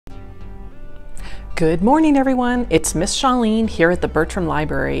Good morning, everyone. It's Miss Charlene here at the Bertram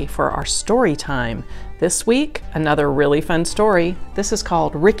Library for our story time. This week, another really fun story. This is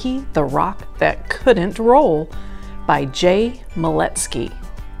called Ricky the Rock That Couldn't Roll by J. Miletsky.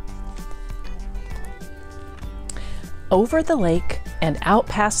 Over the lake and out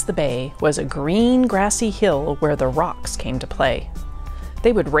past the bay was a green grassy hill where the rocks came to play.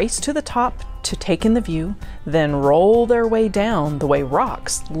 They would race to the top to take in the view, then roll their way down the way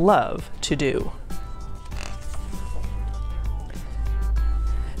rocks love to do.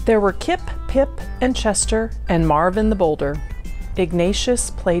 There were Kip, Pip, and Chester, and Marvin the Boulder.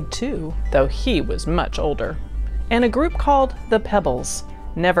 Ignatius played too, though he was much older. And a group called the Pebbles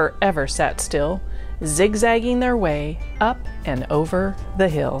never ever sat still, zigzagging their way up and over the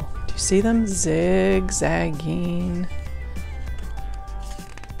hill. Do you see them zigzagging?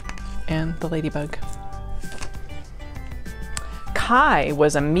 And the ladybug. Kai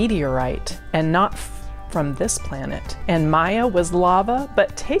was a meteorite and not from this planet, and Maya was lava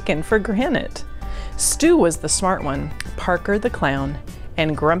but taken for granite. Stu was the smart one, Parker the clown,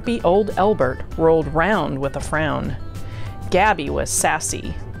 and grumpy old Elbert rolled round with a frown. Gabby was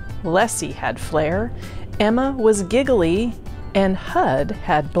sassy, Lessie had flair, Emma was giggly, and Hud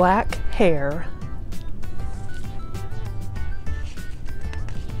had black hair.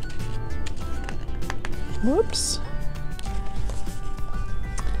 Whoops.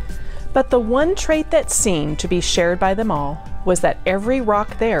 But the one trait that seemed to be shared by them all was that every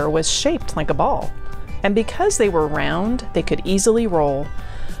rock there was shaped like a ball. And because they were round, they could easily roll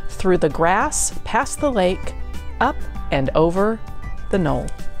through the grass, past the lake, up and over the knoll.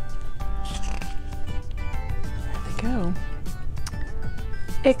 There they go.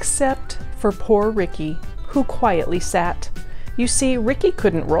 Except for poor Ricky, who quietly sat. You see, Ricky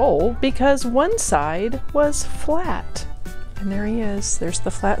couldn't roll because one side was flat. And there he is. There's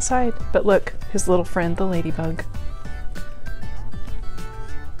the flat side. But look, his little friend, the ladybug.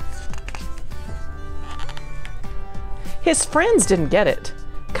 His friends didn't get it.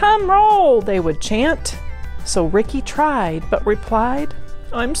 "Come roll," they would chant. So Ricky tried, but replied,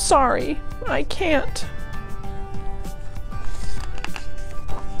 "I'm sorry, I can't."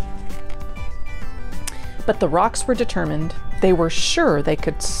 But the rocks were determined. They were sure they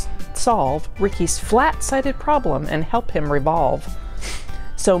could solve Ricky's flat-sided problem and help him revolve.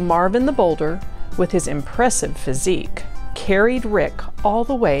 So Marvin the Boulder, with his impressive physique, carried Rick all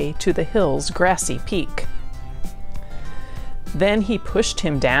the way to the hill's grassy peak. Then he pushed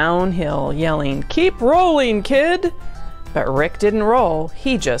him downhill, yelling, "Keep rolling, kid!" But Rick didn't roll,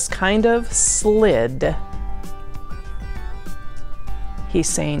 he just kind of slid. He's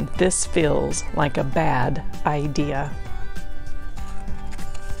saying, "This feels like a bad idea."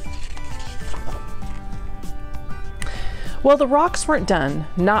 Well, the rocks weren't done,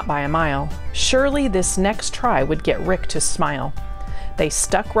 not by a mile. Surely this next try would get Rick to smile. They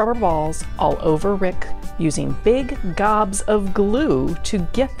stuck rubber balls all over Rick, using big gobs of glue to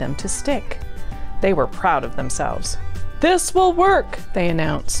get them to stick. They were proud of themselves. "This will work," they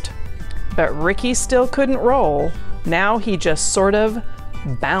announced. But Ricky still couldn't roll. Now he just sort of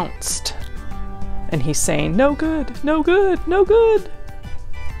bounced. And he's saying, "No good, no good, no good."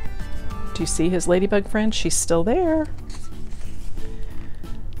 Do you see his ladybug friend? She's still there.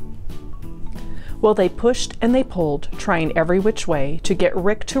 Well, they pushed and they pulled, trying every which way to get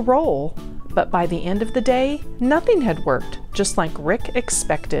Rick to roll. But by the end of the day, nothing had worked, just like Rick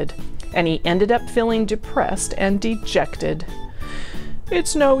expected. And he ended up feeling depressed and dejected.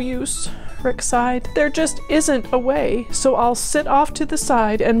 "It's no use," Rick sighed. "There just isn't a way, so I'll sit off to the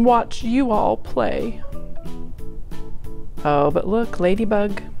side and watch you all play." Oh, but look,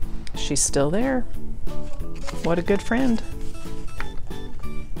 Ladybug, she's still there. What a good friend.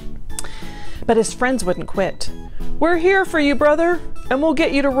 But his friends wouldn't quit. "We're here for you, brother, and we'll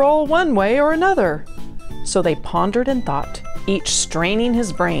get you to roll one way or another." So they pondered and thought, each straining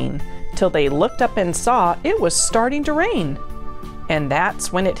his brain, till they looked up and saw it was starting to rain. And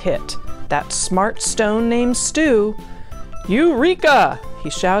that's when it hit that smart stone named Stu. "Eureka!"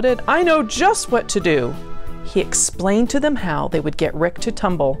 he shouted. "I know just what to do." He explained to them how they would get Rick to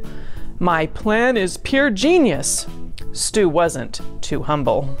tumble. "My plan is pure genius." Stu wasn't too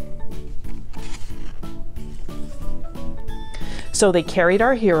humble. So they carried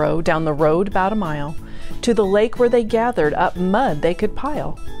our hero down the road about a mile to the lake where they gathered up mud they could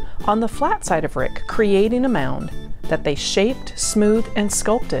pile on the flat side of Rick, creating a mound that they shaped, smoothed, and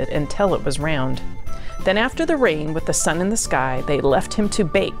sculpted until it was round. Then after the rain with the sun in the sky, they left him to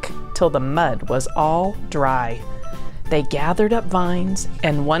bake till the mud was all dry. They gathered up vines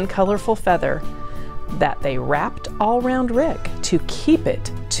and one colorful feather that they wrapped all round Rick to keep it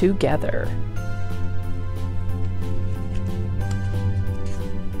together.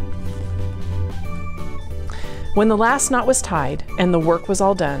 When the last knot was tied and the work was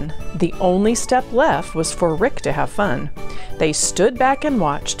all done, the only step left was for Rick to have fun. They stood back and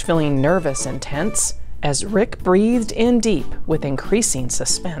watched, feeling nervous and tense, as Rick breathed in deep with increasing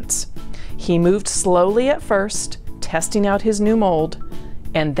suspense. He moved slowly at first, testing out his new mold,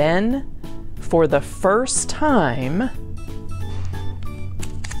 and then, for the first time,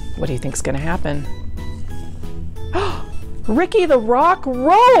 what do you think's gonna happen? Ricky the Rock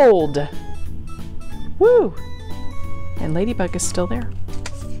rolled! Woo! And Ladybug is still there.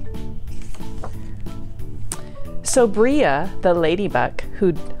 So Bria, the ladybug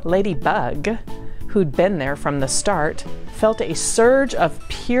who'd been there from the start, felt a surge of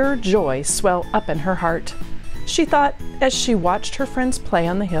pure joy swell up in her heart. She thought, as she watched her friends play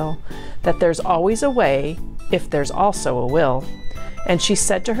on the hill, that there's always a way if there's also a will. And she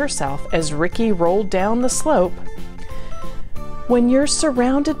said to herself as Ricky rolled down the slope, "When you're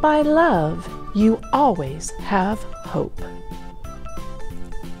surrounded by love, you always have hope."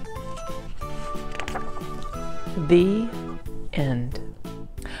 The end.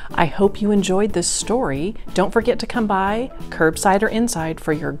 I hope you enjoyed this story. Don't forget to come by Curbside or Inside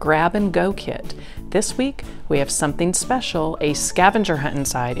for your grab and go kit. This week we have something special, a scavenger hunt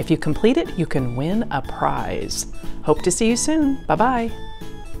inside. If you complete it, you can win a prize. Hope to see you soon. Bye-bye.